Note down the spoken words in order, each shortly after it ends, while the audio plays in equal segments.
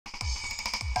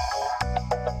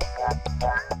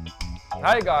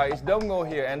Hi guys, Dongo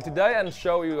here, and today I'm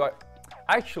showing you,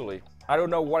 actually, I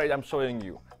don't know what I'm showing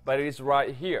you, but it is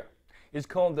right here. It's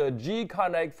called the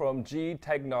G-Connect from G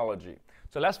Technology.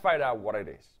 So let's find out what it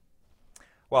is.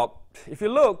 Well, if you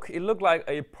look, it looks like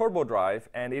a portable drive,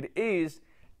 and it is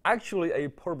actually a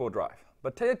portable drive.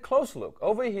 But take a close look.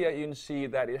 Over here, you can see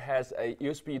that it has a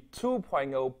USB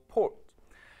 2.0 port.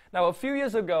 Now, a few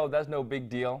years ago, that's no big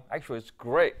deal. Actually, it's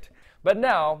great. But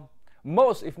now,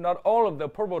 most, if not all, of the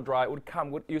portable drive would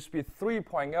come with USB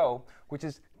 3.0, which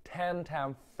is 10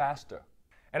 times faster.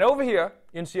 And over here,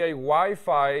 you can see a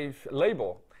Wi-Fi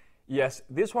label. Yes,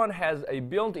 this one has a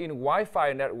built-in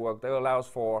Wi-Fi network that allows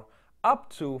for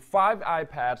up to 5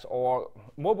 iPads or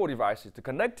mobile devices to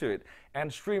connect to it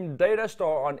and stream data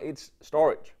stored on its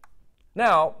storage.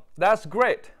 Now, that's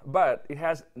great, but it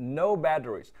has no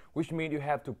batteries, which means you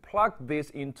have to plug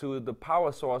this into the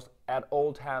power source at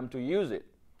all times to use it.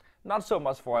 Not so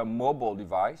much for a mobile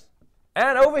device.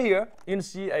 And over here, you can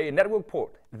see a network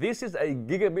port. This is a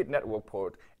gigabit network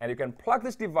port, and you can plug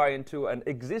this device into an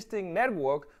existing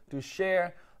network to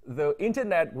share the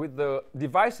internet with the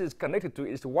devices connected to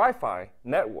its Wi-Fi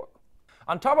network.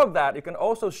 On top of that, you can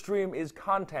also stream its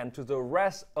content to the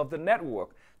rest of the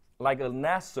network, like a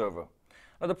NAS server.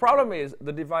 Now, the problem is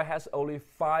the device has only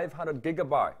 500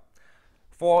 gigabytes.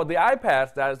 For the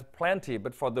iPads, that is plenty,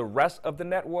 but for the rest of the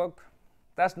network,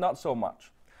 that's not so much.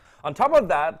 On top of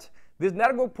that, this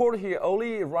network port here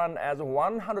only runs as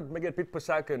 100 megabits per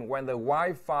second when the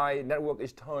Wi-Fi network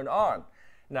is turned on.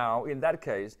 Now, in that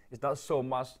case, it's not so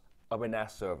much of a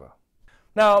NAS server.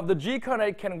 Now, the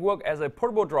G-Connect can work as a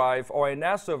portable drive or a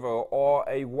NAS server or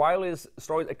a wireless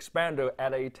storage expander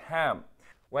at a time.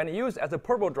 When used as a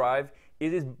portable drive,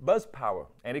 it is bus power,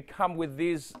 and it comes with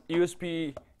this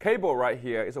USB cable right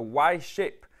here. It's a Y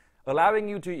shape, allowing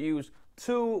you to use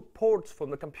 2 ports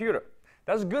from the computer.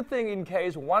 That's a good thing in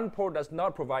case one port does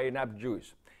not provide enough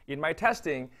juice. In my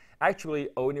testing, actually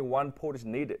only 1 port is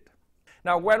needed.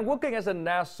 Now, when working as a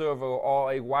NAS server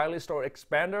or a wireless storage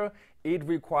expander, it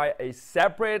requires a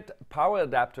separate power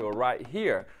adapter right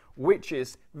here, which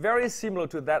is very similar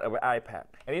to that of an iPad.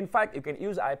 And in fact, you can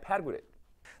use iPad with it.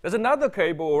 There's another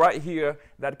cable right here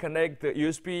that connects the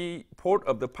USB port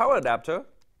of the power adapter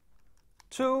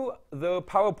to the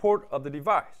power port of the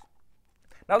device.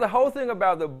 Now, the whole thing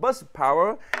about the bus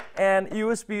power and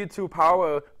USB to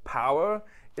power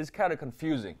is kind of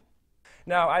confusing.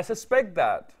 Now, I suspect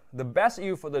that the best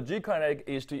use for the G-Connect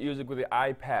is to use it with the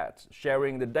iPads,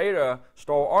 sharing the data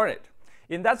stored on it.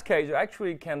 In that case, you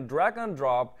actually can drag and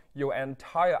drop your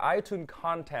entire iTunes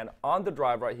content on the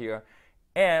drive right here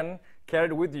and carry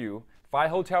it with you, find a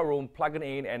hotel room, plug it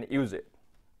in, and use it.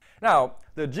 Now,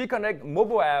 the G-Connect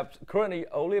mobile apps currently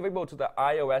only available to the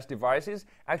iOS devices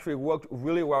actually worked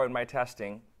really well in my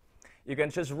testing. You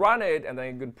can just run it, and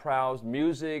then you can browse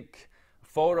music,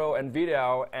 photo, and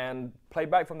video, and play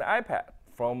back from the iPad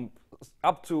from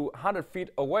up to 100 feet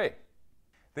away.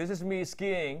 This is me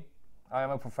skiing. I am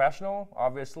a professional,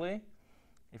 obviously,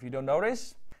 if you don't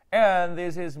notice. And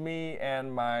this is me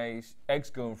and my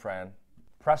ex-girlfriend.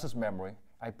 Precious memory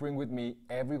I bring with me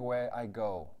everywhere I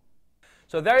go.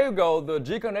 So there you go, the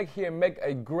G-Connect here make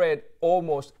a great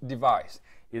almost device.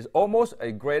 It's almost a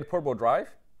great portable drive,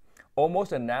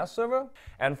 almost a NAS server,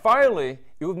 and finally,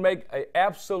 it would make an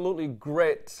absolutely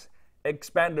great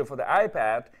expander for the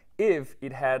iPad if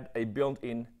it had a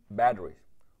built-in battery,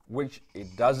 which it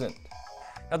doesn't.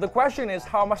 Now the question is,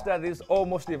 how much does this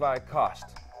almost device cost?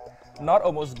 Not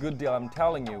almost good deal, I'm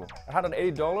telling you.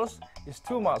 $180 is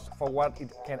too much for what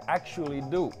it can actually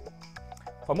do.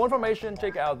 For more information,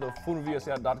 check out the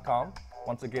fullreviewsetup.com.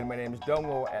 Once again, my name is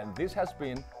Dongo, and this has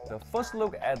been the first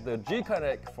look at the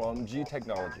G-Connect from G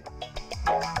Technology.